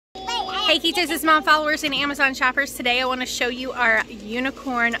Hey Ketosis Mom followers and Amazon shoppers, today I want to show you our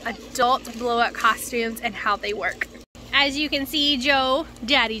unicorn adult blow-up costumes and how they work. As you can see,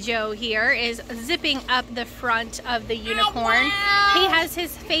 Daddy Joe here is zipping up the front of the unicorn. He has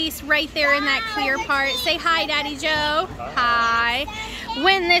his face right there in that clear part. Say hi, Daddy Joe. Hi.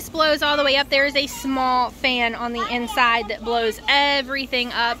 When this blows all the way up, there is a small fan on the inside that blows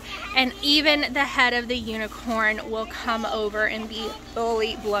everything up, and even the head of the unicorn will come over and be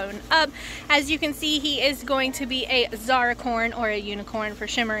fully blown up. As you can see, he is going to be a Zaracorn, or a unicorn for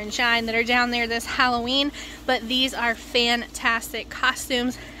Shimmer and Shine, that are down there this Halloween. But these are fantastic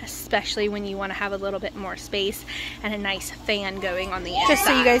costumes, especially when you want to have a little bit more space and a nice fan going on the inside. Just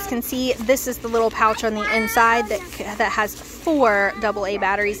so you guys can see, this is the little pouch on the inside that has 4 AA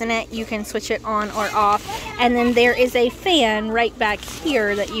batteries in it. You can switch it on or off, and then there is a fan right back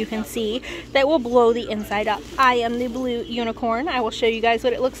here that you can see that will blow the inside up. I am the blue unicorn. I will show you guys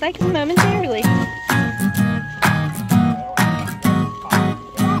what it looks like momentarily.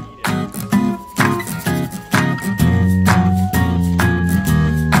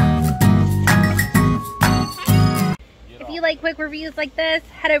 If you like quick reviews like this,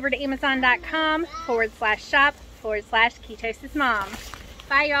 head over to amazon.com/shop/ketosismom.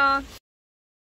 Bye y'all.